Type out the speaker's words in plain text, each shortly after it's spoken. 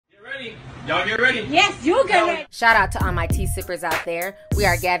ready. Y'all get ready? Yes, you get ready. Shout out to all my tea sippers out there. We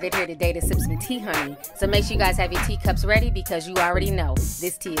are gathered here today to sip some tea, honey. So make sure you guys have your teacups ready because you already know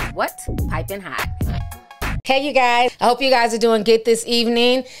this tea is what? Piping hot. Hey, you guys. I hope you guys are doing good this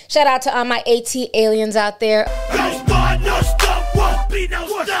evening. Shout out to all my AT aliens out there. No start, no stop, won't be no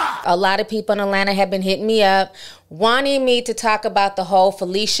stop. A lot of people in Atlanta have been hitting me up wanting me to talk about the whole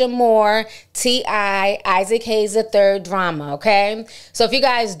Felicia Moore, T.I., Isaac Hayes III drama, okay? So if you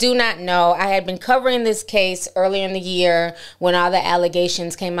guys do not know, I had been covering this case earlier in the year when all the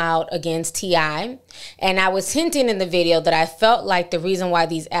allegations came out against T.I., and I was hinting in the video that I felt like the reason why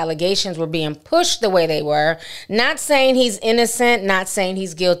these allegations were being pushed the way they were, not saying he's innocent, not saying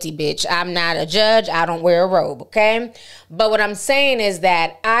he's guilty, bitch. I'm not a judge. I don't wear a robe, okay? But what I'm saying is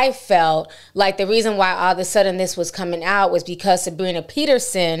that I felt like the reason why all of a sudden this was coming out was because Sabrina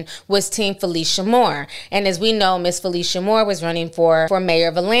Peterson was Team Felicia Moore. And as we know, Miss Felicia Moore was running for mayor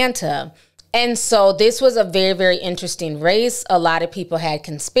of Atlanta. And so this was a very, very interesting race. A lot of people had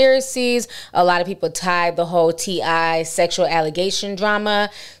conspiracies. A lot of people tied the whole T.I. sexual allegation drama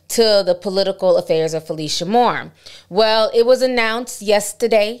to the political affairs of Felicia Moore. Well, it was announced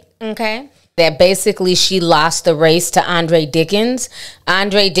yesterday, okay, that basically she lost the race to Andre Dickens.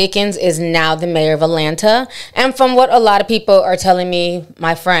 Andre Dickens is now the mayor of Atlanta. And from what a lot of people are telling me,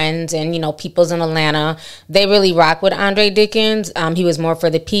 my friends and, you know, peoples in Atlanta, they really rock with Andre Dickens. He was more for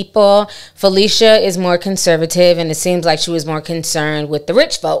the people. Felicia is more conservative, and it seems like she was more concerned with the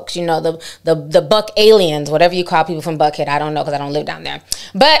rich folks, you know, the Buck aliens, whatever you call people from Buckhead. I don't know because I don't live down there.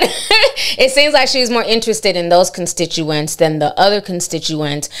 But it seems like she was more interested in those constituents than the other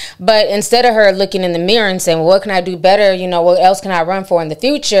constituents. But instead of her looking in the mirror and saying, well, what can I do better? You know, what else can I run for in the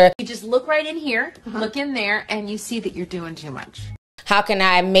future? You just look right in here, look in there, and you see that you're doing too much. How can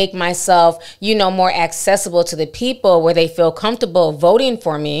I make myself, you know, more accessible to the people where they feel comfortable voting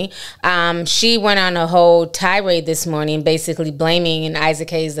for me? She went on a whole tirade this morning, basically blaming Isaac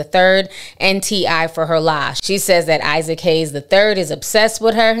Hayes III and T.I. for her loss. She says that Isaac Hayes III is obsessed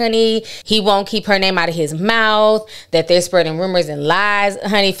with her, honey. He won't keep her name out of his mouth, that they're spreading rumors and lies.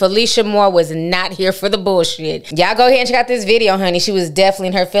 Honey, Felicia Moore was not here for the bullshit. Y'all go ahead and check out this video, honey. She was definitely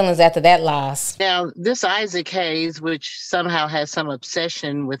in her feelings after that loss. Now, this Isaac Hayes, which somehow has some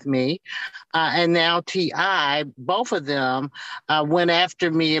obsession with me, and now T.I., both of them went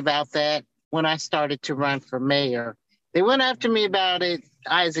after me about that when I started to run for mayor. They went after me about it,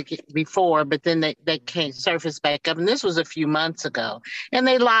 Isaac, before, but then they came surface back up, and this was a few months ago. And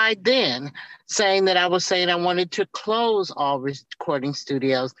they lied then, saying that I was saying I wanted to close all recording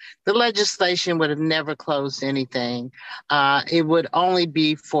studios. The legislation would have never closed anything. It would only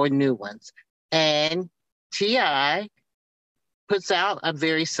be for new ones. And T.I. puts out a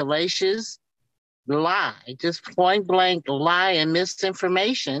very salacious lie, just point blank lie and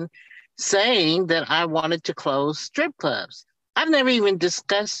misinformation, saying that I wanted to close strip clubs. I've never even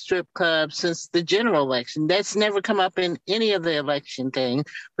discussed strip clubs since the general election. That's never come up in any of the election things,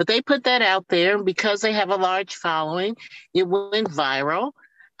 but they put that out there because they have a large following. It went viral.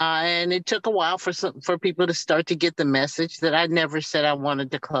 And it took a while for people to start to get the message that I never said I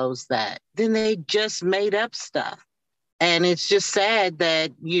wanted to close that. Then they just made up stuff. And it's just sad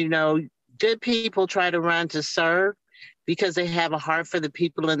that, you know, good people try to run to serve because they have a heart for the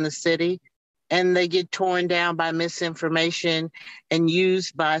people in the city, and they get torn down by misinformation and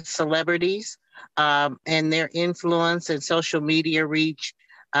used by celebrities and their influence and social media reach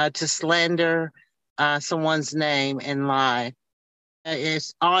to slander someone's name and lie.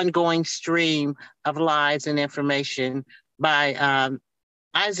 It's ongoing stream of lies and information by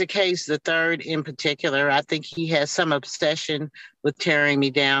Isaac Hayes III in particular. I think he has some obsession with tearing me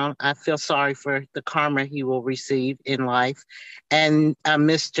down. I feel sorry for the karma he will receive in life. And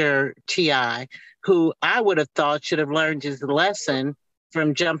Mr. T.I., who I would have thought should have learned his lesson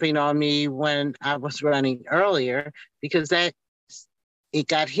from jumping on me when I was running earlier, because it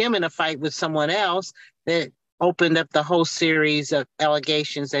got him in a fight with someone else that opened up the whole series of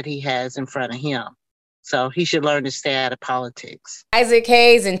allegations that he has in front of him. So he should learn to stay out of politics. Isaac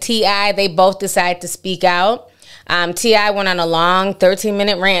Hayes and T.I., they both decided to speak out. T.I. went on a long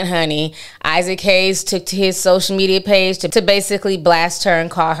 13-minute rant, honey. Isaac Hayes took to his social media page to basically blast her and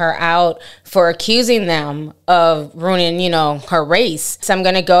call her out for accusing them of ruining, you know, her race. So I'm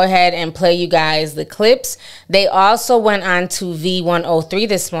going to go ahead and play you guys the clips. They also went on to V103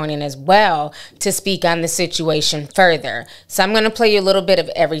 this morning as well to speak on the situation further. So I'm going to play you a little bit of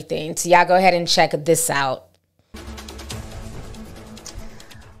everything. So y'all go ahead and check this out.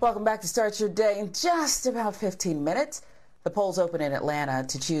 Welcome back to Start Your Day in just about 15 minutes. The polls open in Atlanta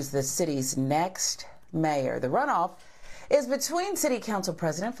to choose the city's next mayor. The runoff is between City Council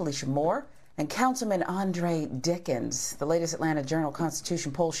President Felicia Moore and Councilman Andre Dickens. The latest Atlanta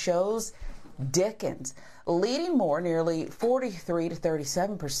Journal-Constitution poll shows Dickens leading Moore nearly 43 to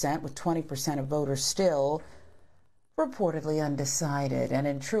 37%, with 20% of voters still reportedly undecided. And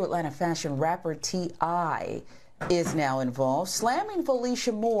in true Atlanta fashion, rapper T.I. is now involved, slamming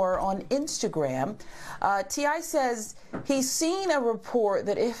Felicia Moore on Instagram. T.I. says he's seen a report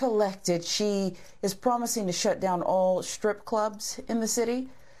that if elected, she is promising to shut down all strip clubs in the city.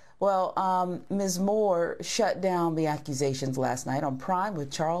 Well, Ms. Moore shut down the accusations last night on Prime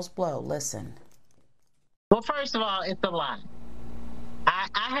with Charles Blow. Listen. Well, first of all, it's a lie.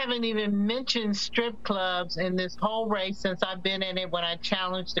 I haven't even mentioned strip clubs in this whole race since I've been in it, when I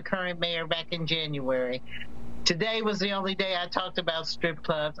challenged the current mayor back in January. Today was the only day I talked about strip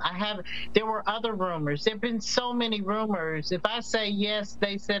clubs. There were other rumors. There have been so many rumors. If I say yes,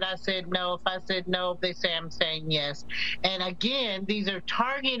 they said I said no. If I said no, they say I'm saying yes. And again, these are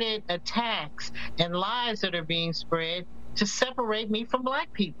targeted attacks and lies that are being spread to separate me from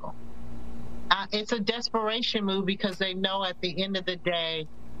Black people. It's a desperation move because they know at the end of the day,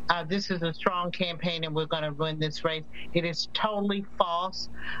 this is a strong campaign and we're going to win this race. It is totally false.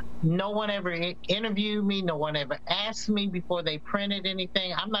 No one ever interviewed me. No one ever asked me before they printed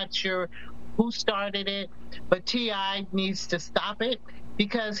anything. I'm not sure who started it, but T.I. needs to stop it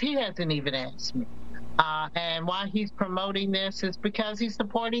because he hasn't even asked me. And why he's promoting this is because he's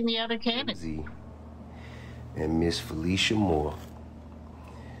supporting the other candidate. And Miss Felicia Moore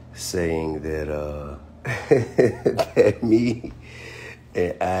saying that that me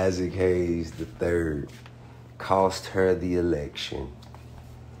and Isaac Hayes III cost her the election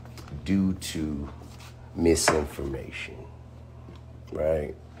due to misinformation,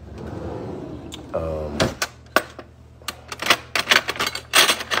 right?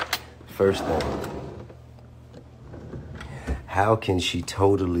 First thing, how can she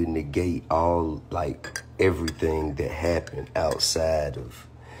totally negate all, like, everything that happened outside of,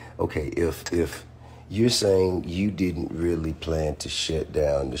 okay, if you're saying you didn't really plan to shut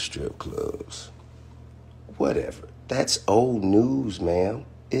down the strip clubs, whatever. That's old news, ma'am.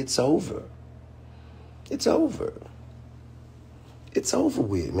 It's over. It's over. It's over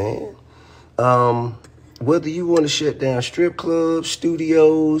with, man. Whether you want to shut down strip clubs,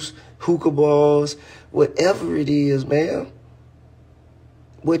 studios, hookah bars, whatever it is, ma'am,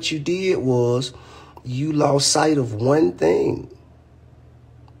 what you did was you lost sight of one thing.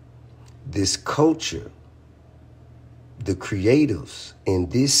 This culture, the creatives in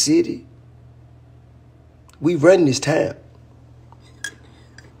this city, we run this town.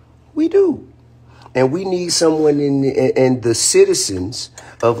 We do. And we need someone and the citizens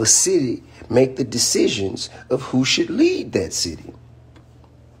of a city make the decisions of who should lead that city.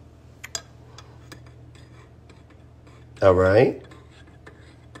 All right?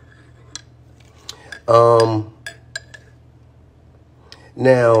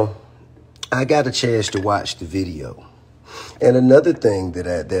 Now, I got a chance to watch the video. And another thing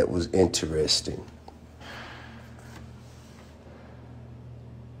that was interesting.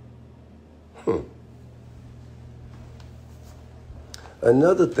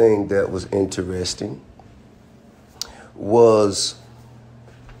 Another thing that was interesting was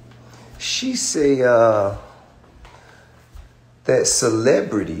she said that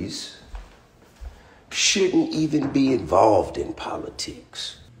celebrities shouldn't even be involved in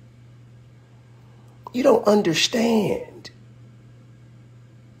politics. You don't understand.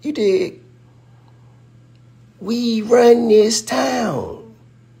 You dig? We run this town.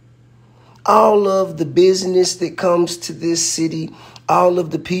 All of the business that comes to this city, all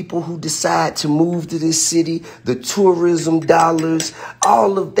of the people who decide to move to this city, the tourism dollars,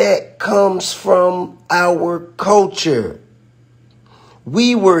 all of that comes from our culture.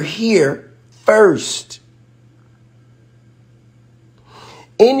 We were here first.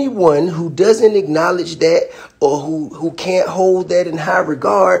 Anyone who doesn't acknowledge that or who can't hold that in high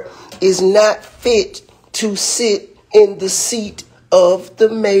regard is not fit to sit in the seat of the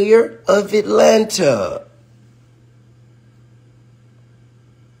mayor of Atlanta.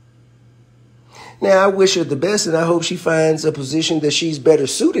 Now, I wish her the best, and I hope she finds a position that she's better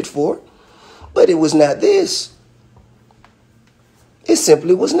suited for. But it was not this. It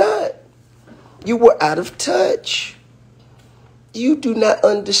simply was not. You were out of touch. You do not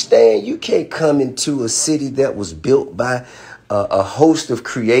understand. You can't come into a city that was built by a host of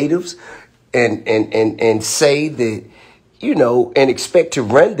creatives and say that, you know, and expect to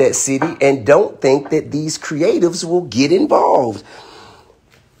run that city and don't think that these creatives will get involved.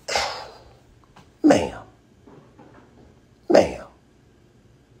 Ma'am,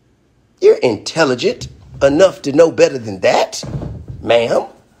 you're intelligent. enough to know better than that, ma'am.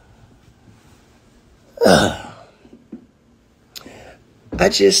 I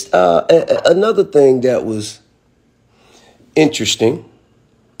just, another thing that was interesting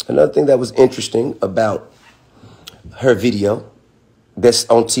about her video that's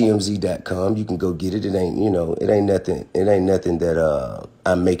on TMZ.com. You can go get it. It ain't nothing that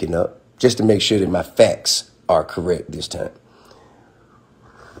I'm making up, just to make sure that my facts are correct this time.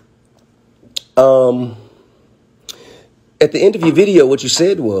 At the end of your video, what you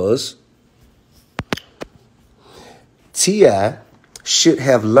said was, T.I. should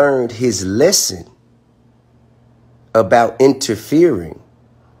have learned his lesson about interfering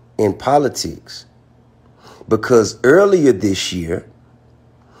in politics, because earlier this year,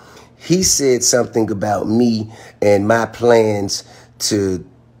 he said something about me and my plans to,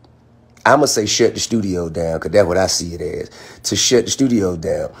 I'm going to say shut the studio down, because that's what I see it as, to shut the studio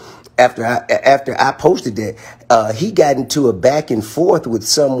down. After I posted that, he got into a back and forth with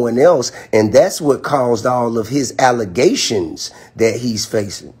someone else, and that's what caused all of his allegations that he's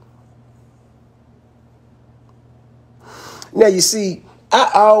facing. Now, you see,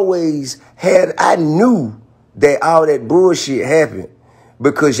 I knew that all that bullshit happened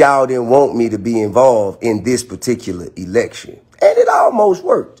because y'all didn't want me to be involved in this particular election. And it almost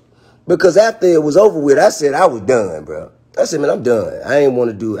worked, because after it was over with, I said I was done, bro. I said, man, I'm done. I ain't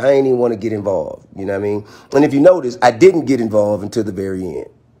even want to get involved. You know what I mean? And if you notice, I didn't get involved until the very end.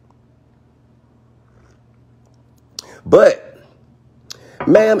 But,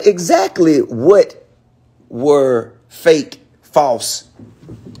 ma'am, exactly what were fake, false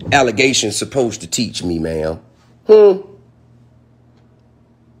allegations supposed to teach me, ma'am?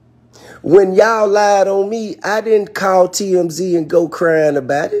 When y'all lied on me, I didn't call TMZ and go crying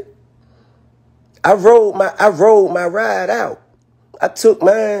about it. I rode my ride out. I took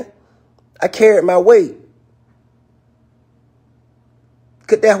mine. I carried my weight.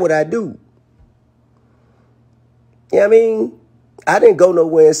 'Cause that's what I do. You know what I mean? I didn't go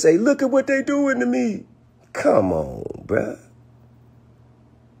nowhere and say, look at what they doing to me. Come on, bruh.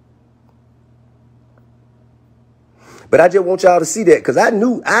 But I just want y'all to see that, because I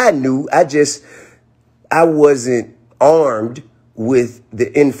knew, I wasn't armed with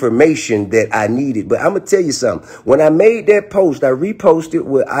the information that I needed. But I'm going to tell you something. When I made that post, I reposted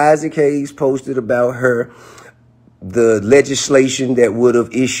what Isaac Hayes posted about her, the legislation that would have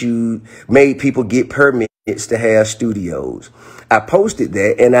made people get permits to have studios. I posted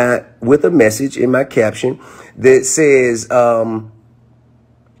that, and with a message in my caption that says,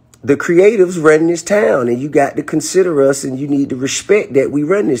 the creatives run this town, and you got to consider us, and you need to respect that we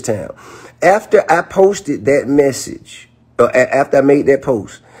run this town. After I posted that message, after I made that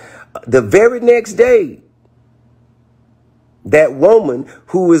post, the very next day, that woman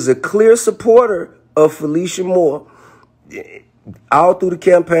who is a clear supporter of Felicia Moore, all through the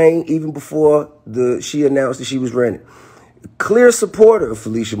campaign, even before she announced that she was running, clear supporter of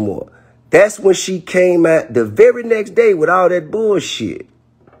Felicia Moore, that's when she came out the very next day with all that bullshit.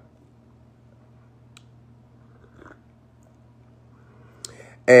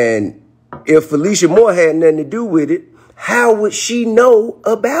 And if Felicia Moore had nothing to do with it, how would she know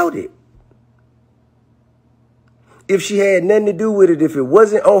about it? If she had nothing to do with it, if it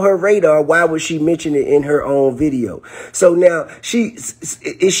wasn't on her radar, why would she mention it in her own video? So now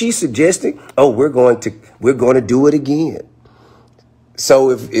is she suggesting, oh, we're going to do it again?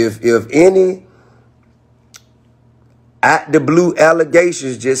 So if any out the blue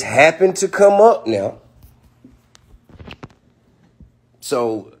allegations just happen to come up now,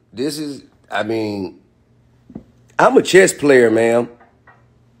 so this is, I mean, I'm a chess player, ma'am.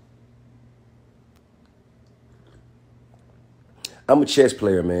 I'm a chess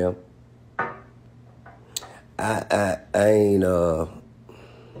player, ma'am. I ain't,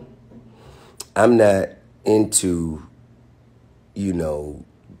 I'm not into,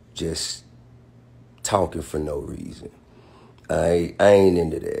 just talking for no reason. I ain't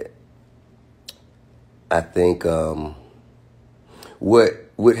into that. I think, what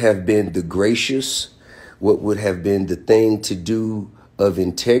would have been the gracious, what would have been the thing to do of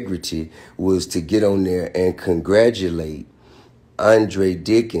integrity was to get on there and congratulate Andre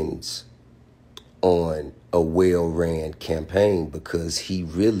Dickens on a well-ran campaign, because he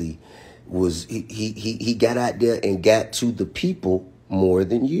really was, he got out there and got to the people more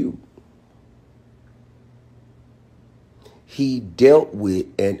than you. He dealt with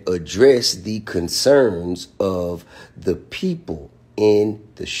and addressed the concerns of the people in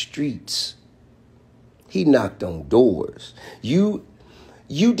the streets. He knocked on doors. You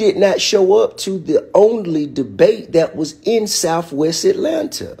did not show up to the only debate that was in Southwest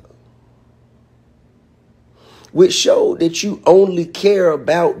Atlanta. which showed that you only care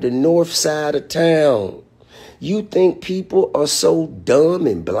about the north side of town. You think people are so dumb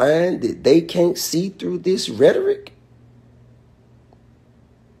and blind that they can't see through this rhetoric?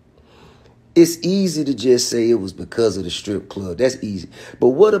 It's easy to just say it was because of the strip club. That's easy. But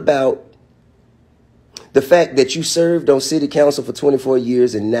what about the fact that you served on city council for 24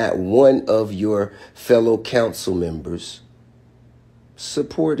 years and not one of your fellow council members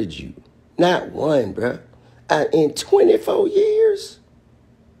supported you? Not one, bruh. In 24 years?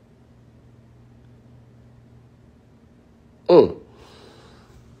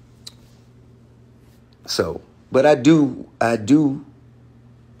 So, but I do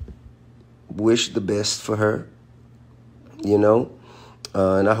wish the best for her, you know,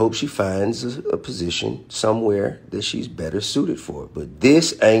 and I hope she finds a position somewhere that she's better suited for. But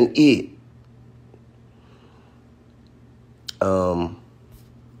this ain't it.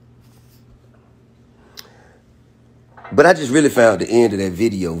 But I just really found the end of that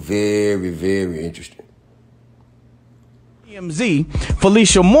video very, very interesting. TMZ,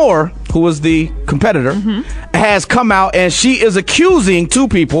 Felicia Moore, who was the competitor, has come out and she is accusing two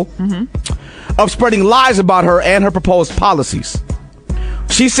people of spreading lies about her and her proposed policies.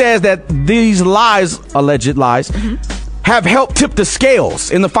 She says that these lies, alleged lies, have helped tip the scales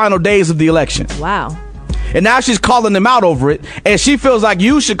in the final days of the election. Wow. And now she's calling them out over it, and she feels like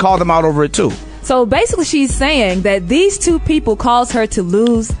you should call them out over it too. So basically, she's saying that these two people caused her to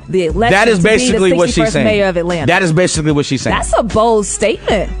lose the election. That is basically what she's saying. Mayor of Atlanta. That is basically what she's saying. That's a bold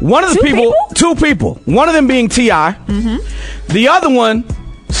statement. One of the two people. One of them being T.I. The other one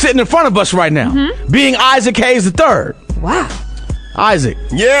sitting in front of us right now, being Isaac Hayes III. Wow. Isaac.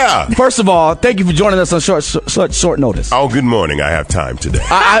 Yeah. First of all, thank you for joining us on such short notice. Oh, good morning. I have time today.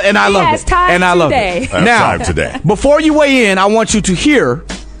 I love it. And I love it. I have time today. Before you weigh in, I want you to hear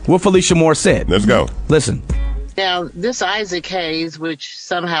what Felicia Moore said. Let's go. Listen. Now, this Isaac Hayes, which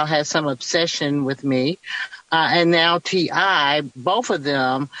somehow has some obsession with me, and now T.I., both of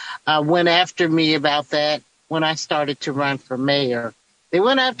them went after me about that when I started to run for mayor. They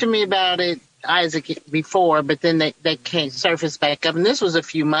went after me about it, Isaac, before, but then they came surface back up, and this was a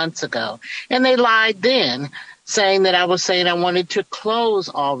few months ago. And they lied then, saying that I was saying I wanted to close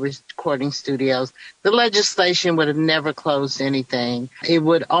all recording studios. The legislation would have never closed anything. It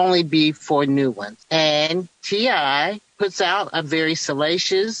would only be for new ones. And T.I. puts out a very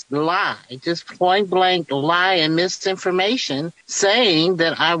salacious lie, just point blank lie and misinformation, saying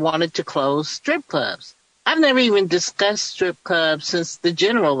that I wanted to close strip clubs. I've never even discussed strip clubs since the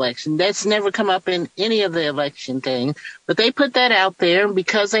general election. That's never come up in any of the election things. But they put that out there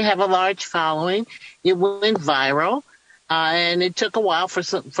because they have a large following. It went viral, and it took a while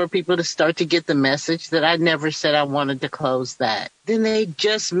for people to start to get the message that I never said I wanted to close that. Then they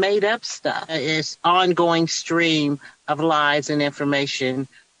just made up stuff. It's ongoing stream of lies and information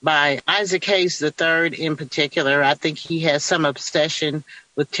by Isaac Hayes III in particular. I think he has some obsession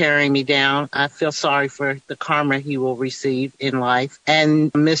with tearing me down. I feel sorry for the karma he will receive in life.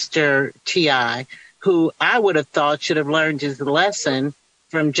 And Mr. T.I., who I would have thought should have learned his lesson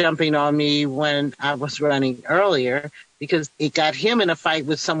from jumping on me when I was running earlier, because it got him in a fight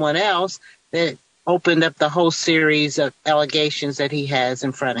with someone else that opened up the whole series of allegations that he has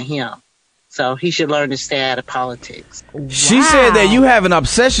in front of him. So he should learn to stay out of politics. Wow. She said that you have an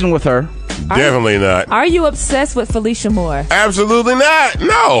obsession with her. Definitely not. Are you obsessed with Felicia Moore? Absolutely not.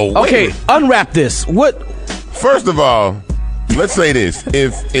 No. Okay, unwrap this. What? First of all, let's say this: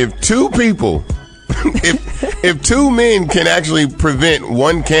 if two people, if two men can actually prevent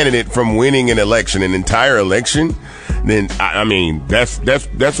one candidate from winning an entire election, then I mean that's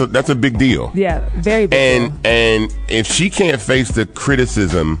a big deal. Yeah, very big deal. And if she can't face the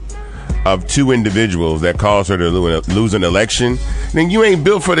criticism of two individuals that cause her to lose an election, then you ain't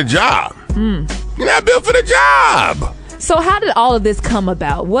built for the job. You're not built for the job. So how did all of this come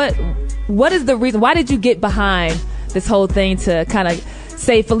about? What is the reason? Why did you get behind this whole thing to kind of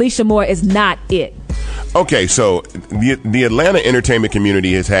say Felicia Moore is not it? Okay, so the Atlanta entertainment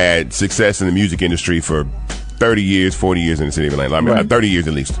community has had success in the music industry for 30 years, 40 years in the city of Atlanta. I mean, 30 years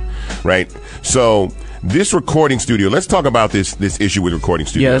at least, right? So this recording studio, let's talk about this issue with recording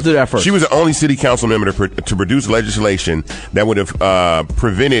studios. Yeah, let's do that first. She was the only city council member to produce legislation that would have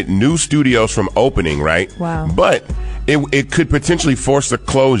prevented new studios from opening, right? Wow. But it could potentially force the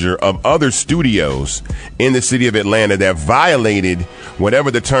closure of other studios in the city of Atlanta that violated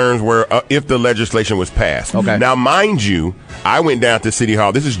whatever the terms were if the legislation was passed. Okay. Now, mind you, I went down to City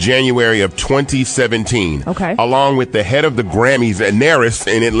Hall. This is January of 2017. Okay. Along with the head of the Grammys at NARIS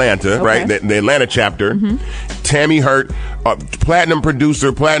in Atlanta, right? The Atlanta chapter. Tammy Hurt, platinum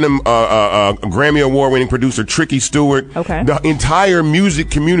producer, Grammy Award-winning producer Tricky Stewart. Okay. The entire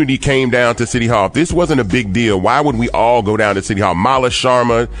music community came down to City Hall. If this wasn't a big deal, why would we all go down to City Hall? Mala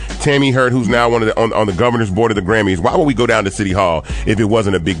Sharma, Tammy Hurt, who's now on the governor's board of the Grammys. Why would we go down to City Hall if it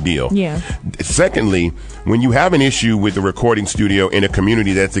wasn't a big deal? Yeah. Secondly, when you have an issue with the recording studio in a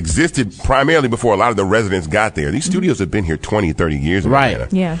community that's existed primarily before a lot of the residents got there, these studios have been here 20, 30 years. Right.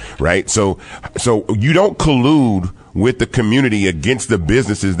 Atlanta, yeah. Right. So you don't collude with the community against the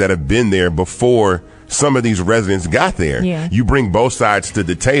businesses that have been there before some of these residents got there. Yeah. You bring both sides to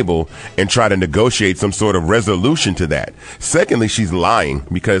the table and try to negotiate some sort of resolution to that. Secondly, she's lying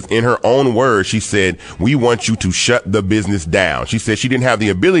because in her own words, she said, we want you to shut the business down. She said she didn't have the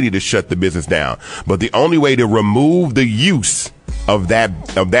ability to shut the business down, but the only way to remove the use of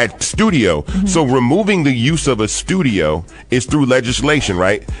that studio. Mm-hmm. So removing the use of a studio is through legislation,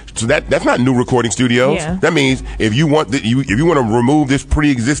 right? So that's not new recording studios. Yeah. That means if you want if you want to remove this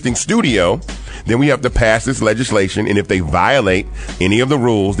pre-existing studio, then we have to pass this legislation, and if they violate any of the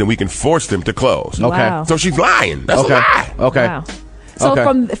rules, then we can force them to close. Okay. Wow. So she's lying. That's Okay. a lie. Okay. Wow. So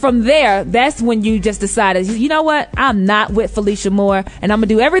Okay. from there, that's when you just decided, you know what? I'm not with Felicia Moore, and I'm gonna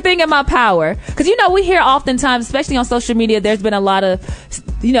do everything in my power. Because we hear oftentimes, especially on social media, there's been a lot of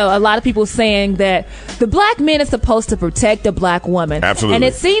people saying that the black man is supposed to protect the black woman. Absolutely. And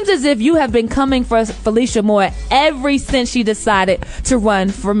it seems as if you have been coming for Felicia Moore ever since she decided to run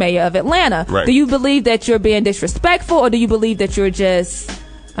for mayor of Atlanta. Right. Do you believe that you're being disrespectful, or do you believe that you're just?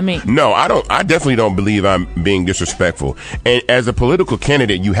 No, I don't. I definitely don't believe I'm being disrespectful. And as a political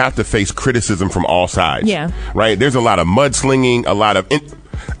candidate, you have to face criticism from all sides. Yeah. Right. There's a lot of mudslinging, a lot of.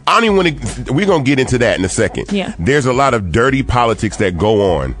 I don't even want to. We're gonna get into that in a second. Yeah. There's a lot of dirty politics that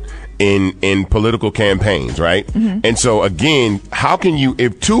go on in political campaigns, right? Mm-hmm. And so again, how can you,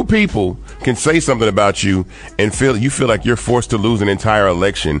 if two people can say something about you and feel like you're forced to lose an entire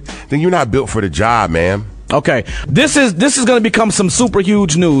election, then you're not built for the job, man. Okay, this is going to become some super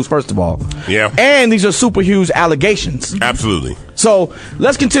huge news, first of all. Yeah. And these are super huge allegations. Absolutely. So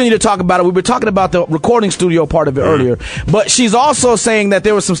let's continue to talk about it. We were talking about the recording studio part of it earlier, but she's also saying that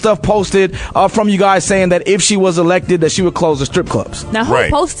there was some stuff posted from you guys saying that if she was elected, that she would close the strip clubs. Now, who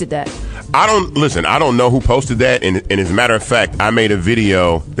posted that? I don't know who posted that. And as a matter of fact, I made a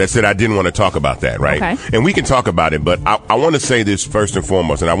video that said I didn't want to talk about that. Right. Okay. And we can talk about it, but I want to say this first and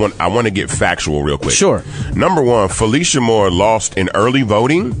foremost, and I want to get factual real quick. Sure. Number one, Felicia Moore lost in early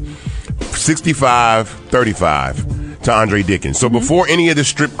voting 65-35 to Andre Dickens. So before any of the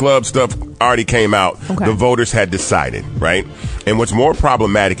strip club stuff already came out, the voters had decided, right? And what's more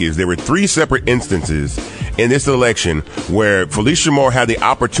problematic is there were 3 separate instances in this election where Felicia Moore had the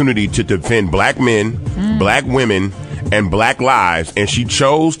opportunity to defend black men, black women, and black lives, and she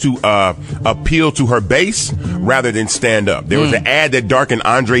chose to appeal to her base rather than stand up. There was an ad that darkened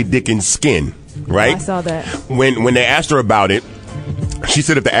Andre Dickens' skin, right? I saw that. When they asked her about it, she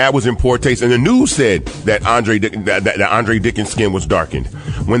said if the ad was in poor taste, and the news said that Andre Dickens' skin was darkened.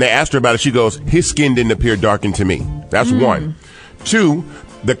 When they asked her about it, she goes, his skin didn't appear darkened to me. That's one. 2,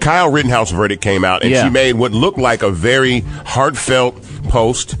 the Kyle Rittenhouse verdict came out, and she made what looked like a very heartfelt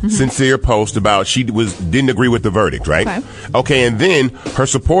post, sincere post about she didn't agree with the verdict, right? Okay, and then her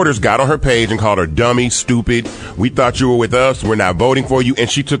supporters got on her page and called her dummy, stupid. We thought you were with us. We're not voting for you. And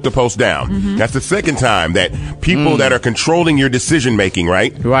she took the post down. That's the second time that people that are controlling your decision making,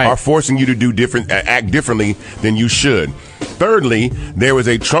 right, are forcing you to do act differently than you should. Thirdly, there was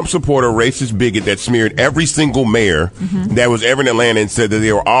a Trump supporter, racist bigot that smeared every single mayor that was ever in Atlanta and said that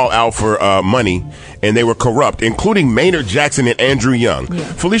they were all out for money and they were corrupt, including Maynard Jackson and Andrew Young.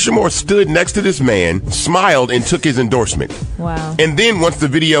 Felicia Moore stood next to this man, smiled, and took his endorsement. Wow. And then once the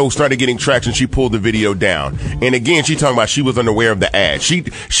video started getting traction, she pulled the video down. And again, she talking about she was unaware of the ad.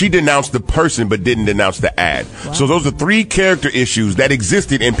 She denounced the person but didn't denounce the ad. Wow. So those are 3 character issues that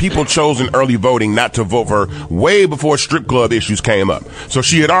existed, and people chose in early voting not to vote for her way before strip club issues came up. So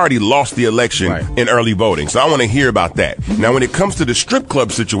she had already lost the election in early voting. So I want to hear about that. Now, when it comes to the strip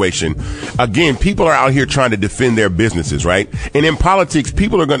club situation, again, people are out here trying to defend their businesses, right? And in politics,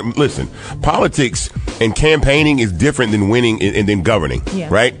 people are going to listen. Politics and campaigning is different than winning and then governing,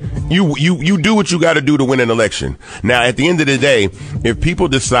 right? You do what you got to do to win an election. Now, at the end of the day, if people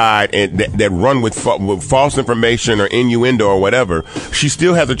decide that run with false information or innuendo or whatever, she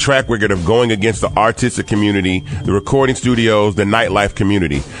still has a track record of going against the artistic community, the recording studios, the nightlife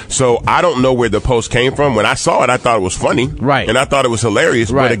community. So I don't know where the post came from. When I saw it, I thought it was funny, right? And I thought it was hilarious.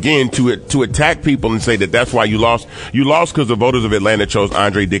 Right. But again, to attack people and say that that's why you lost because the voters of Atlanta chose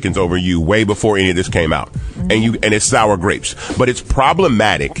Andre Dickens over you way before any of this came came out. And it's sour grapes. But it's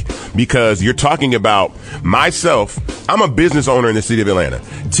problematic because you're talking about myself. I'm a business owner in the city of Atlanta.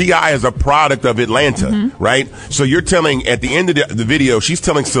 T.I. is a product of Atlanta, right? So you're telling, at the end of the video, she's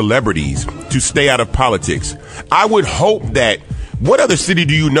telling celebrities to stay out of politics. I would hope that, what other city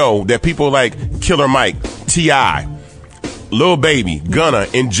do you know that people like Killer Mike, T.I., Lil Baby, Gunna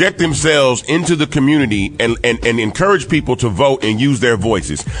inject themselves into the community and encourage people to vote and use their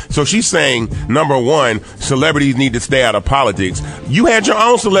voices? So she's saying, number one, celebrities need to stay out of politics. You had your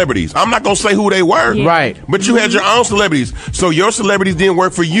own celebrities. I'm not going to say who they were. Yeah. Right. But you had your own celebrities. So your celebrities didn't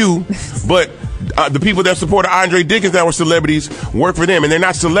work for you, but the people that supported Andre Dickens that were celebrities work for them. And they're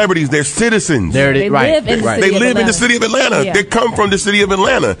not celebrities, they're citizens. They live in the city of Atlanta. Yeah. They come from the city of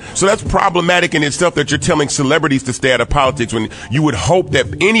Atlanta. So that's problematic in itself that you're telling celebrities to stay out of politics when you would hope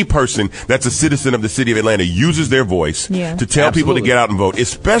that any person that's a citizen of the city of Atlanta uses their voice to tell people to get out and vote,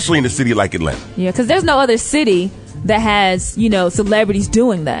 especially in a city like Atlanta. Yeah, because there's no other city that has, celebrities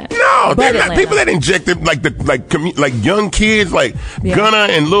doing that. No, they're not people that inject it like young kids like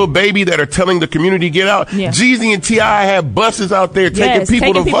Gunna and Lil Baby that are telling the community to get out. Yeah. Jeezy and T.I. have buses out there taking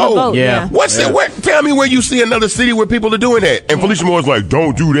people to vote. Yeah. What's it? Tell me where you see another city where people are doing that. And Felicia Moore's like,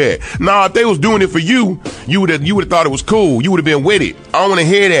 don't do that. Nah, if they was doing it for you, you would have thought it was cool. You would have been with it. I don't want to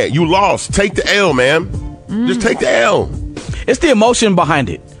hear that. You lost. Take the L, man. Just take the L. It's the emotion behind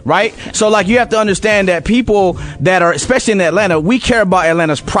it, right? So, you have to understand that people that are, especially in Atlanta, we care about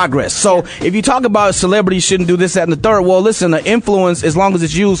Atlanta's progress. So, if you talk about celebrities shouldn't do this, that, and the third, well, listen, the influence, as long as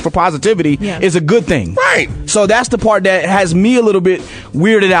it's used for positivity, is a good thing. Right. So, that's the part that has me a little bit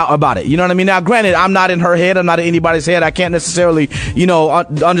weirded out about it. You know what I mean? Now, granted, I'm not in her head. I'm not in anybody's head. I can't necessarily,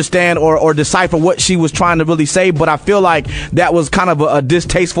 understand or decipher what she was trying to really say, but I feel like that was kind of a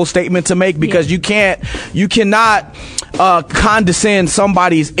distasteful statement to make because you cannot condescend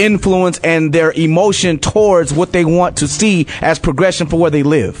somebody's influence and their emotion towards what they want to see as progression for where they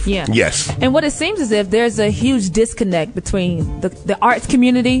live. Yeah. Yes. And what it seems as if there's a huge disconnect between the arts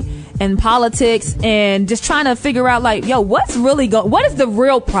community and politics and just trying to figure out what is the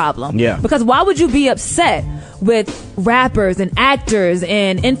real problem? Yeah. Because why would you be upset with rappers and actors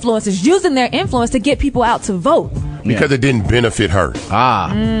and influencers using their influence to get people out to vote? Because it didn't benefit her.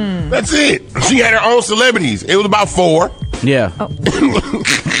 That's it. She had her own celebrities. It was about 4. Yeah.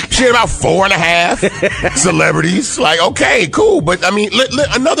 She had about 4.5 celebrities. Okay, cool. But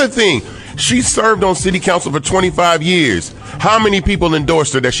another thing. She served on city council for 25 years. How many people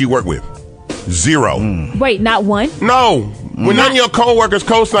endorsed her that she worked with? 0. Wait, not one? No. When none of your co-workers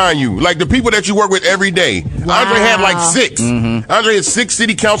co-sign you, like the people that you work with every day. Wow. Andre had 6. Andre had 6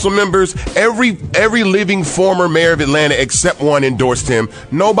 city council members. Every living former mayor of Atlanta except one endorsed him.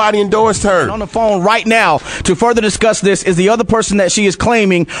 Nobody endorsed her. And on the phone right now to further discuss this is the other person that she is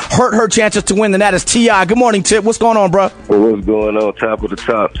claiming hurt her chances to win, and that is T.I. Good morning, Tip. What's going on, bro? What's going on? Top of the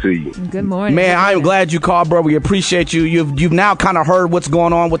top to you. Good morning. Man, I am glad you called, bro. We appreciate you. You've now kind of heard what's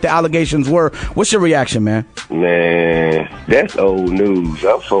going on, what the allegations were. What's your reaction, man? Man, that's old news.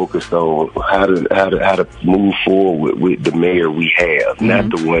 I'm focused on how to move forward with the mayor we have, not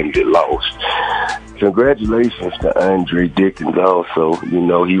the one that lost. Congratulations to Andre Dickens also.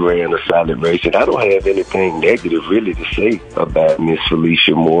 He ran a solid race. And I don't have anything negative really to say about Miss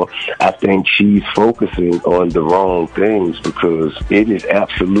Felicia Moore. I think she's focusing on the wrong things because it is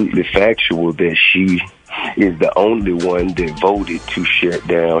absolutely factual that she is the only one that voted to shut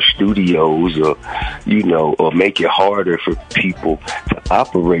down studios or make it harder for people to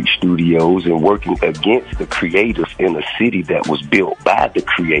operate studios and working against the creators in a city that was built by the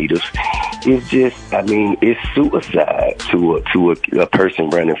creators. It's just, it's suicide to a person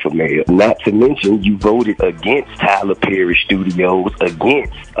running for mayor. Not to mention, you voted against Tyler Perry Studios,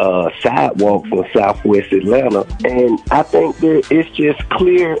 against sidewalks in Southwest Atlanta, and I think that it's just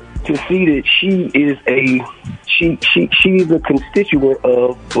clear to see that she's a constituent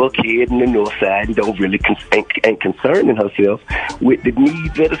of Buckhead and the North Side and don't really ain't concerning herself with the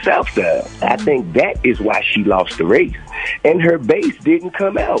needs of the South Side. I think that is why she lost the race. And her base didn't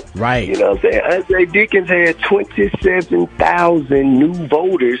come out. Right. You know what I'm saying? Andre Dickens had 27,000 new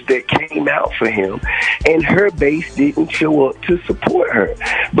voters that came out for him, and her base didn't show up to support her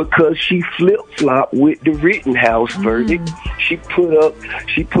because she flip-flopped with the Rittenhouse verdict. She put up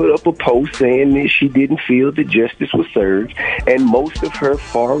a post saying that she didn't feel that justice was served, and most of her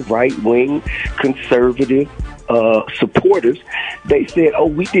far right-wing conservative supporters, they said, "Oh,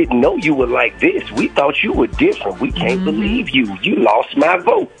 we didn't know you were like this. We thought you were different. We can't believe you. You lost my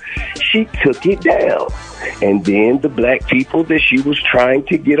vote." She took it down. And then the black people that she was trying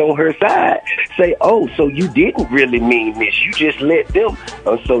to get on her side say, "Oh, so you didn't really mean this. You just let them."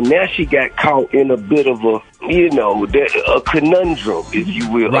 So now she got caught in a bit of a, a conundrum, if you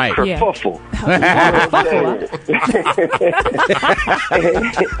will, right. a kerfuffle.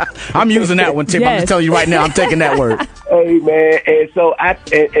 I'm using that one, Tim. I'm just telling you right now, I'm taking that word. Hey, man, and so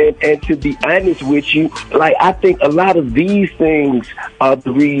and to be honest with you, like, I think a lot of these things are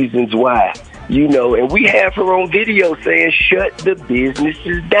the reasons why. And we have her on video saying, "Shut the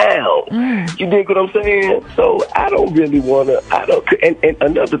businesses down." You dig what I'm saying? So I don't really want to, and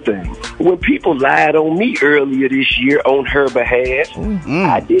another thing, when people lied on me earlier this year on her behalf,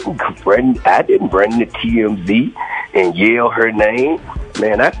 I didn't run the TMZ and yell her name.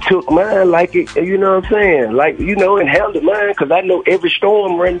 Man, I took mine like it, you know what I'm saying? Like, and handled mine, because I know every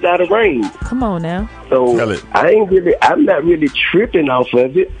storm runs out of rain. Come on now. So I'm not really tripping off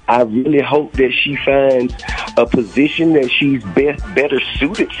of it. I really hope that she finds a position that she's better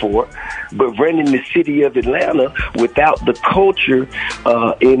suited for. But running the city of Atlanta without the culture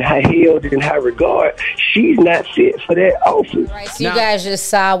held in high regard, she's not fit for that office. Right, so you guys just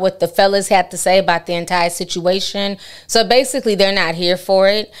saw what the fellas had to say about the entire situation. So basically, they're not here for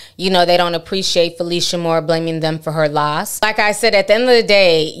it. They don't appreciate Felicia Moore blaming them for her loss. Like I said, at the end of the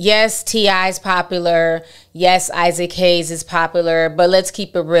day, yes, T.I. is popular. Yes, Isaac Hayes is popular, but let's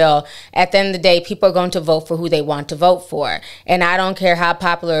keep it real. At the end of the day, people are going to vote for who they want to vote for. And I don't care how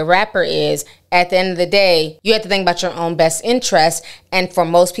popular a rapper is. At the end of the day, you have to think about your own best interest. And for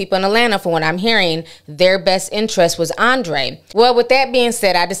most people in Atlanta, from what I'm hearing, their best interest was Andre. Well, with that being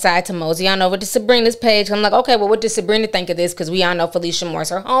said, I decided to mosey on over to Sabrina's page. I'm like, okay, well, what does Sabrina think of this? Because we all know Felicia Moore's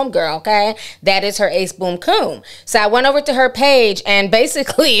her homegirl, okay? That is her ace boom coon. So I went over to her page, and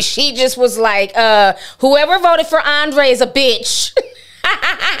basically she just was like, whoever voted for Andre is a bitch.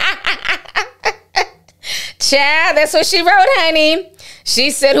 Child, that's what she wrote, honey.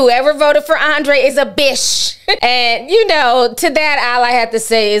 She said whoever voted for Andre is a bitch. And, to that, all I have to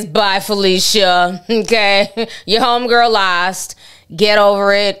say is bye, Felicia. Okay? Your homegirl lost. Get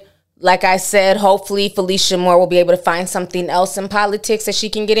over it. Like I said, hopefully Felicia Moore will be able to find something else in politics that she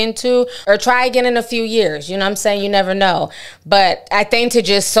can get into, or try again in a few years. You know what I'm saying? You never know. But I think to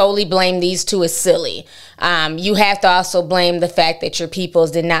just solely blame these two is silly. You have to also blame the fact that your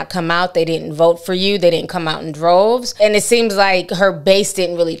peoples did not come out. They didn't vote for you. They didn't come out in droves. And it seems like her base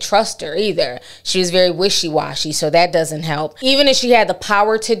didn't really trust her either. She was very wishy-washy, so that doesn't help. Even if she had the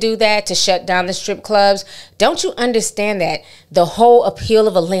power to do that, to shut down the strip clubs, don't you understand that the whole appeal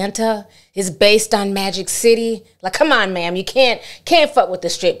of Atlanta is based on Magic City? Like, come on, ma'am. You can't fuck with the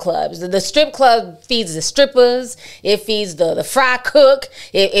strip clubs. The strip club feeds the strippers. It feeds the fry cook.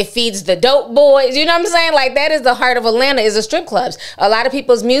 It feeds the dope boys. You know what I'm saying? Like, that is the heart of Atlanta, is the strip clubs. A lot of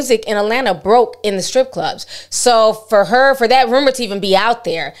people's music in Atlanta broke in the strip clubs. So for that rumor to even be out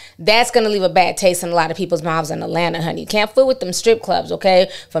there, that's going to leave a bad taste in a lot of people's mouths in Atlanta, honey. You can't fool with them strip clubs, okay?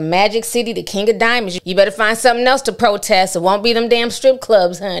 From Magic City to King of Diamonds, you better find something else to protest. It won't be them damn strip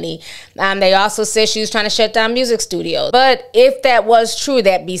clubs, honey. They also said she was trying to shut down music studios. But if that was true,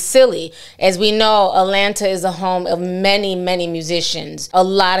 that'd be silly. As we know, Atlanta is a home of many, many musicians. A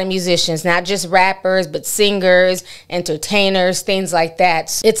lot of musicians, not just rappers, but singers, entertainers, things like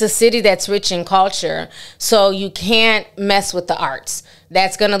that. It's a city that's rich in culture, so you can't mess with the arts.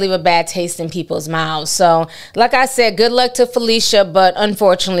 That's going to leave a bad taste in people's mouths. So, like I said, good luck to Felicia, but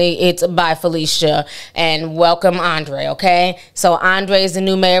unfortunately, it's bye, Felicia, and welcome Andre, okay? So, Andre is the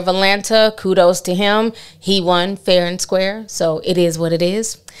new mayor of Atlanta. Kudos to him. He won fair and square, so it is what it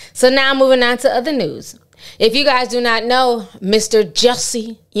is. So, now moving on to other news. If you guys do not know, Mr.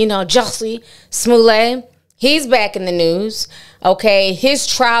 Jussie, Jussie Smollett, he's back in the news. Okay, his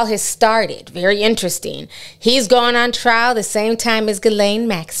trial has started. Very interesting. He's going on trial the same time as Ghislaine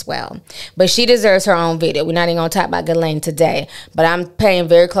Maxwell. But she deserves her own video. We're not even going to talk about Ghislaine today. But I'm paying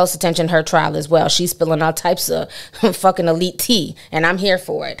very close attention to her trial as well. She's spilling all types of fucking elite tea. And I'm here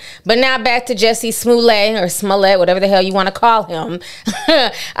for it. But now back to Jussie Smollett, or Smollett, whatever the hell you want to call him.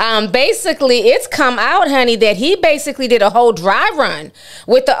 Basically, it's come out, honey, that he basically did a whole dry run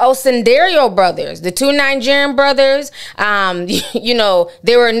with the Osendario brothers. The two Nigerian brothers.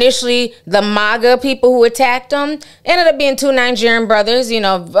 They were initially the MAGA people who attacked him. Ended up being two Nigerian brothers,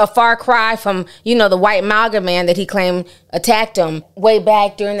 a far cry from, the white MAGA man that he claimed attacked him way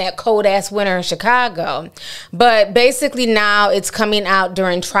back during that cold-ass winter in Chicago. But basically now it's coming out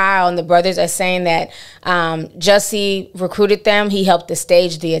during trial, and the brothers are saying that Jussie recruited them. He helped to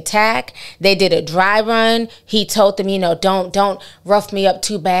stage the attack. They did a dry run. He told them, you know, don't rough me up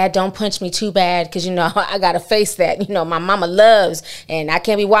too bad. Don't punch me too bad because, you know, I got to face that. You know, my mama loves, and I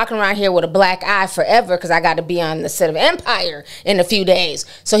can't be walking around here with a black eye forever because I got to be on the set of Empire in a few days.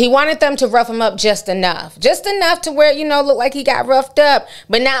 So he wanted them to rough him up just enough to where, you know, look like he got roughed up,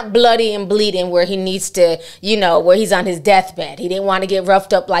 but not bloody and bleeding where he needs to, you know, where he's on his deathbed. He didn't want to get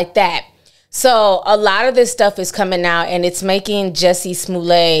roughed up like that. So a lot of this stuff is coming out, and it's making Jussie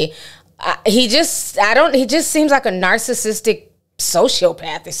Smollett, he just seems like a narcissistic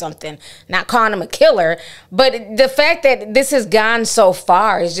sociopath or something. Not calling him a killer, but the fact that this has gone so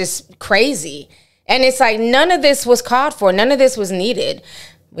far is just crazy. And it's like none of this was called for. None of this was needed.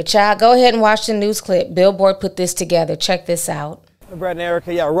 But y'all, go ahead and watch the news clip. Billboard put this together. Check this out. Brett and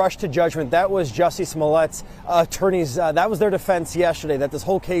Erica, yeah, rush to judgment. That was Jussie Smollett's attorneys. That was their defense yesterday, that this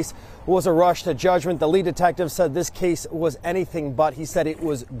whole case was a rush to judgment. The lead detective said this case was anything but. He said it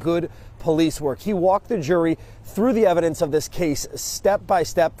was good police work. He walked the jury through the evidence of this case step by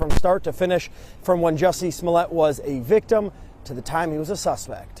step from start to finish, from when Jussie Smollett was a victim to the time he was a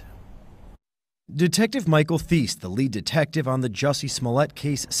suspect. Detective Michael Thies, the lead detective on the Jussie Smollett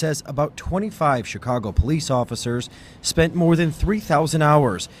case, says about 25 Chicago police officers spent more than 3,000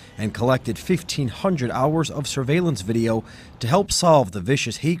 hours and collected 1,500 hours of surveillance video to help solve the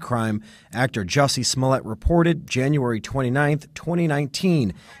vicious hate crime actor Jussie Smollett reported January 29,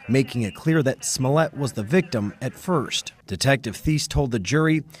 2019, making it clear that Smollett was the victim at first. Detective Thies told the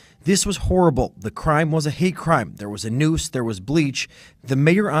jury, "This was horrible. The crime was a hate crime. There was a noose, there was bleach. The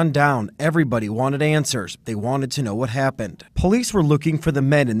mayor on down, everybody wanted answers. They wanted to know what happened." Police were looking for the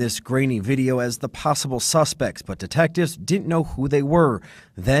men in this grainy video as the possible suspects, but detectives didn't know who they were.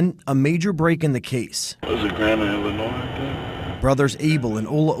 Then, a major break in the case. Was it Grant, Illinois, I think? Brothers Abel and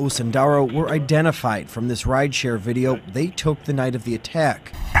Ola Osundaro were identified from this rideshare video they took the night of the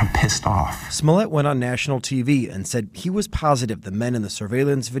attack. I'm pissed off. Smollett went on national TV and said he was positive the men in the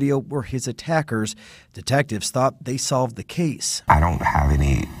surveillance video were his attackers. Detectives thought they solved the case. I don't have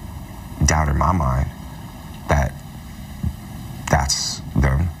any doubt in my mind that that's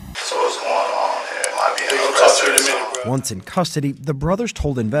them. So what's going on here? Might be in custody. Once in custody, the brothers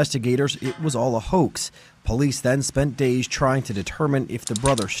told investigators it was all a hoax. Police then spent days trying to determine if the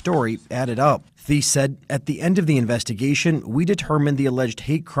brothers' story added up. Thies said, "At the end of the investigation, we determined the alleged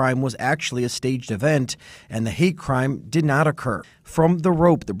hate crime was actually a staged event, and the hate crime did not occur." From the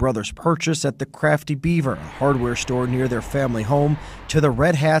rope the brothers purchased at the Crafty Beaver, a hardware store near their family home, to the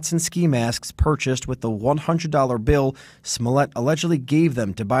red hats and ski masks purchased with the $100 bill Smollett allegedly gave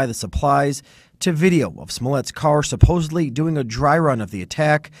them to buy the supplies, to video of Smollett's car supposedly doing a dry run of the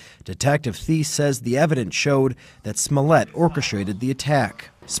attack, Detective Thies says the evidence showed that Smollett orchestrated the attack.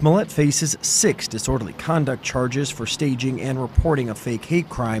 Smollett faces 6 disorderly conduct charges for staging and reporting a fake hate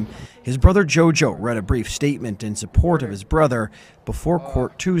crime. His brother Jojo read a brief statement in support of his brother before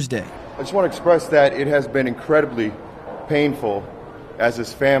court Tuesday. I just want to express that it has been incredibly painful as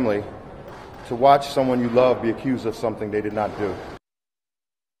his family to watch someone you love be accused of something they did not do.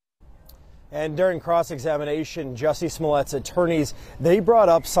 And during cross-examination, Jussie Smollett's attorneys, they brought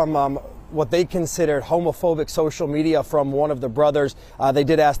up some what they considered homophobic social media from one of the brothers. They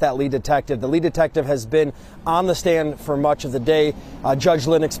did ask that lead detective. The lead detective has been on the stand for much of the day. Judge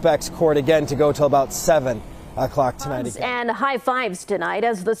Lynn expects court again to go till about 7 o'clock tonight again. And high fives tonight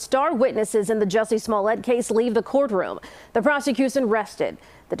as the star witnesses in the Jussie Smollett case leave the courtroom. The prosecution rested.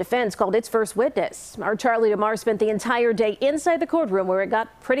 The defense called its first witness. Our Charlie DeMar spent the entire day inside the courtroom where it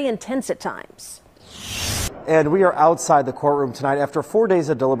got pretty intense at times. And we are outside the courtroom tonight. After 4 days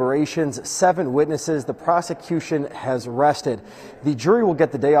of deliberations, 7 witnesses, the prosecution has rested. The jury will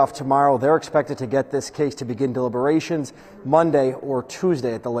get the day off tomorrow. They're expected to get this case to begin deliberations Monday or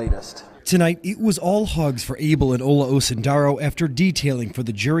Tuesday at the latest. Tonight, it was all hugs for Abel and Ola Osundaro after detailing for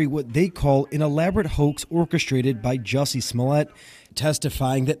the jury what they call an elaborate hoax orchestrated by Jussie Smollett,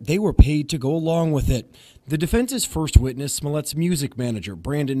 testifying that they were paid to go along with it. The defense's first witness, Smollett's music manager,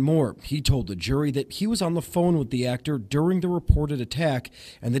 Brandon Moore, he told the jury that he was on the phone with the actor during the reported attack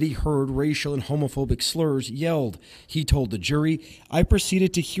and that he heard racial and homophobic slurs yelled. He told the jury, "I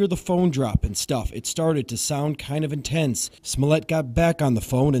proceeded to hear the phone drop and stuff. It started to sound kind of intense. Smollett got back on the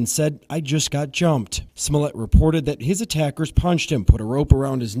phone and said, 'I just got jumped.'" Smollett reported that his attackers punched him, put a rope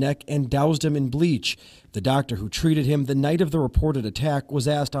around his neck, and doused him in bleach. The doctor who treated him the night of the reported attack was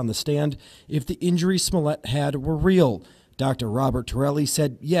asked on the stand if the injuries Smollett had were real. Dr. Robert Torelli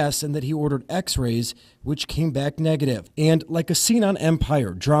said yes, and that he ordered x-rays, which came back negative. And like a scene on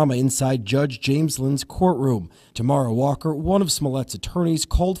Empire, drama inside Judge James Lynn's courtroom. Tamara Walker, one of Smollett's attorneys,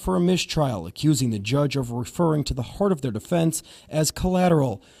 called for a mistrial, accusing the judge of referring to the heart of their defense as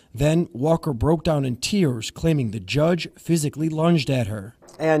collateral. Then Walker broke down in tears, claiming the judge physically lunged at her.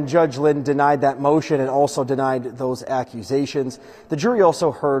 And Judge Lynn denied that motion and also denied those accusations. The jury also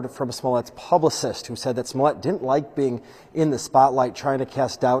heard from Smollett's publicist, who said that Smollett didn't like being in the spotlight, trying to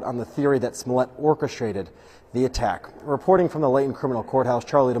cast doubt on the theory that Smollett orchestrated the attack. Reporting from the Layton Criminal Courthouse,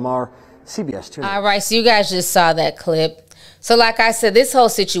 Charlie DeMar, CBS 2. All right, so you guys just saw that clip. So like I said, this whole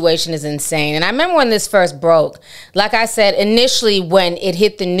situation is insane. And I remember when this first broke, like I said, initially when it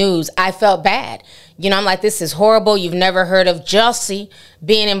hit the news, I felt bad. You know, I'm like, this is horrible. You've never heard of Jussie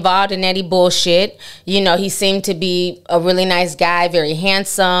being involved in any bullshit. You know, he seemed to be a really nice guy, very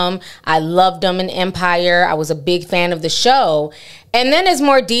handsome. I loved him in Empire. I was a big fan of the show. And then as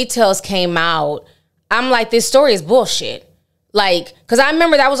more details came out, I'm like, this story is bullshit. Like, because I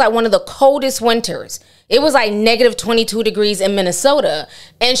remember that was like one of the coldest winters. It was like negative 22 degrees in Minnesota.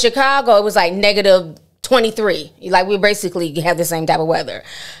 In Chicago, it was like negative 23. Like, we basically have the same type of weather.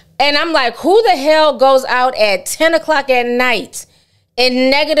 And I'm like, who the hell goes out at 10 o'clock at night in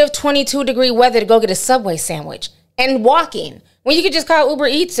negative 22 degree weather to go get a Subway sandwich and walking when you could just call Uber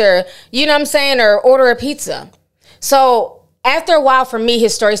Eats or, you know what I'm saying, or order a pizza? So after a while, for me,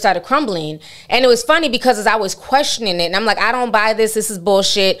 his story started crumbling. And it was funny because as I was questioning it, and I'm like, I don't buy this. This is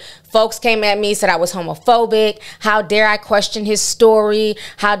bullshit. Folks came at me, said I was homophobic. How dare I question his story?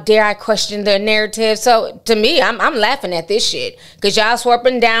 How dare I question their narrative? So to me, I'm laughing at this shit. Because y'all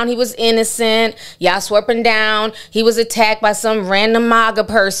swapping down he was innocent. Y'all swapping down he was attacked by some random MAGA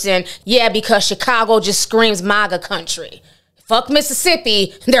person. Yeah, because Chicago just screams MAGA country. Fuck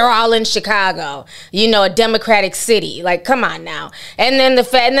Mississippi, they're all in Chicago. You know, a Democratic city. Like, come on now. And then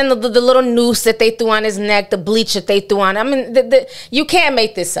the little noose that they threw on his neck, the bleach that they threw on. I mean, you can't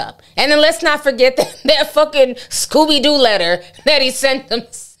make this up. And then let's not forget that fucking Scooby-Doo letter that he sent them.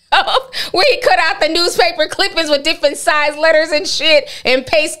 Where he cut out the newspaper clippings with different size letters and shit and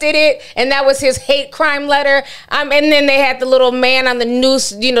pasted it, and that was his hate crime letter. And then they had the little man on the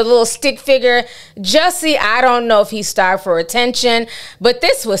noose, you know, the little stick figure. Jussie, I don't know if he starved for attention, but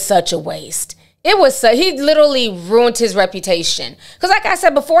this was such a waste. It was he literally ruined his reputation. Because like I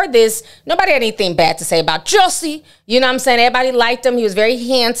said before this, nobody had anything bad to say about Jussie. You know what I'm saying? Everybody liked him. He was very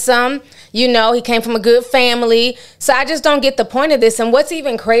handsome. You know, he came from a good family. So I just don't get the point of this. And what's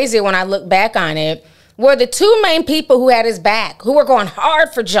even crazier when I look back on it, were the two main people who had his back, who were going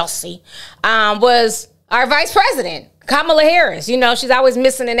hard for Jussie, was our vice president, Kamala Harris. You know, she's always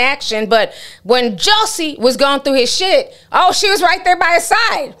missing in action. But when Jussie was going through his shit, oh, she was right there by his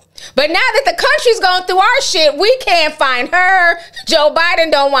side. But now that the country's going through our shit, we can't find her. Joe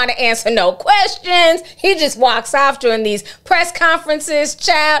Biden don't want to answer no questions. He just walks off during these press conferences.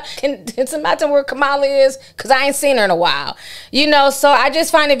 Child, can somebody tell me where Kamala is? Because I ain't seen her in a while. You know, so I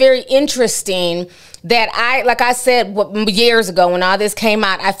just find it very interesting that like I said years ago when all this came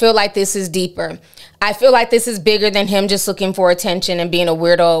out, I feel like this is deeper. I feel like this is bigger than him just looking for attention and being a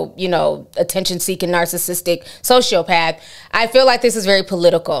weirdo, you know, attention-seeking, narcissistic sociopath. I feel like this is very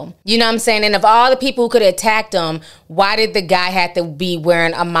political. You know what I'm saying? And of all the people who could have attacked him, why did the guy have to be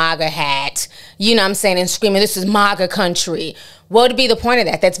wearing a MAGA hat? You know what I'm saying? And screaming, this is MAGA country. What would be the point of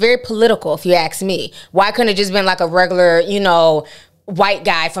that? That's very political, if you ask me. Why couldn't it just been like a regular, you know, white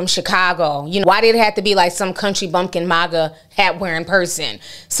guy from Chicago? You know, why did it have to be like some country bumpkin MAGA hat wearing person?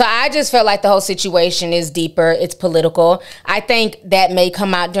 So I just felt like the whole situation is deeper. It's political. I think that may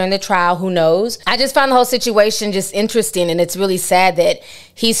come out during the trial. Who knows? I just found the whole situation just interesting, and it's really sad that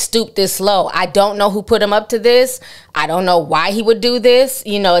he stooped this low. I don't know who put him up to this. I don't know why he would do this.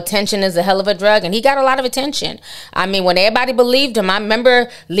 You know, attention is a hell of a drug, and he got a lot of attention. I mean, when everybody believed him, I remember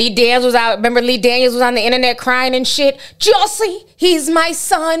Lee Daniels was out. Remember Lee Daniels was on the internet crying and shit. Jussie, he's my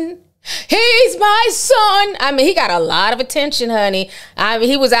son. He's my son. I mean, he got a lot of attention, honey. I mean,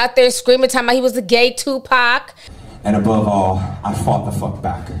 he was out there screaming, talking about he was the gay Tupac. And above all, I fought the fuck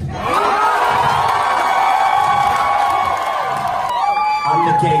back. I'm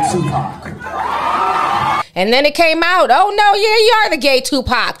the gay Tupac. And then it came out, oh no, yeah, you are the gay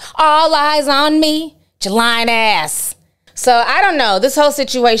Tupac. All eyes on me, your lying ass. So I don't know. This whole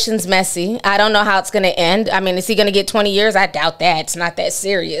situation's messy. I don't know how it's going to end. I mean, is he going to get 20 years? I doubt that. It's not that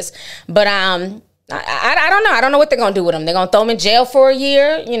serious. But I don't know. I don't know what they're going to do with him. They're going to throw him in jail for a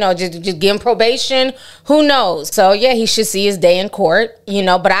year, you know, just give him probation. Who knows? So, yeah, he should see his day in court, you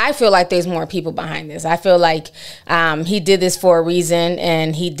know. But I feel like there's more people behind this. I feel like he did this for a reason,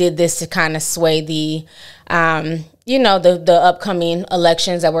 and he did this to kind of sway the you know, the upcoming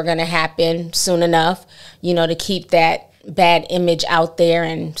elections that were going to happen soon enough, you know, to keep that bad image out there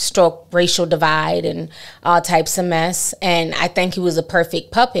and stroke racial divide and all types of mess. And I think he was a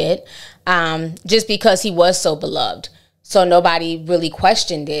perfect puppet, just because he was so beloved. So nobody really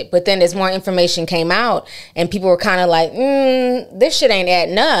questioned it. But then as more information came out and people were kind of like, this shit ain't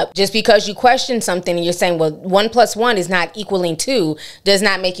adding up. Just because you question something and you're saying, well, 1 + 1 is not equaling 2 does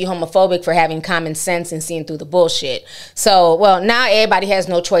not make you homophobic for having common sense and seeing through the bullshit. So, well, now everybody has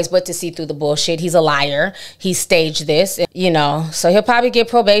no choice but to see through the bullshit. He's a liar. He staged this, you know. So he'll probably get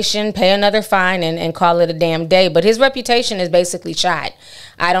probation, pay another fine, and call it a damn day. But his reputation is basically shot.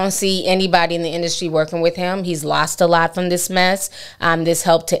 I don't see anybody in the industry working with him. He's lost a lot from this mess. This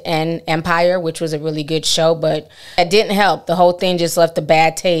helped to end Empire, which was a really good show, but it didn't help. The whole thing just left a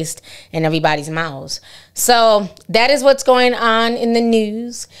bad taste in everybody's mouths. So that is what's going on in the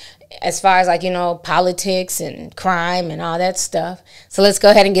news as far as, like, you know, politics and crime and all that stuff. So let's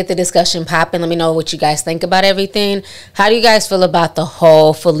go ahead and get the discussion popping. Let me know what you guys think about everything. How do you guys feel about the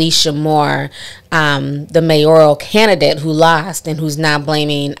whole Felicia Moore, the mayoral candidate who lost and who's now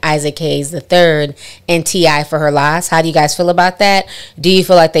blaming Isaac Hayes III and T.I. for her loss? How do you guys feel about that? Do you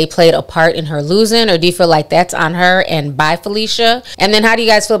feel like they played a part in her losing, or do you feel like that's on her and by Felicia? And then how do you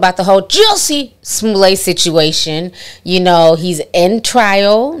guys feel about the whole Jussie Smollett situation? You know, he's in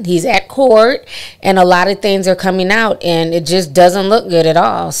trial, he's at court, and a lot of things are coming out, and it just doesn't look good at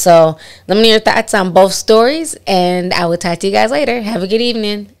all. So let me know your thoughts on both stories, and I will talk to you guys later. Have a good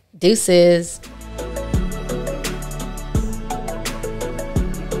evening. Deuces.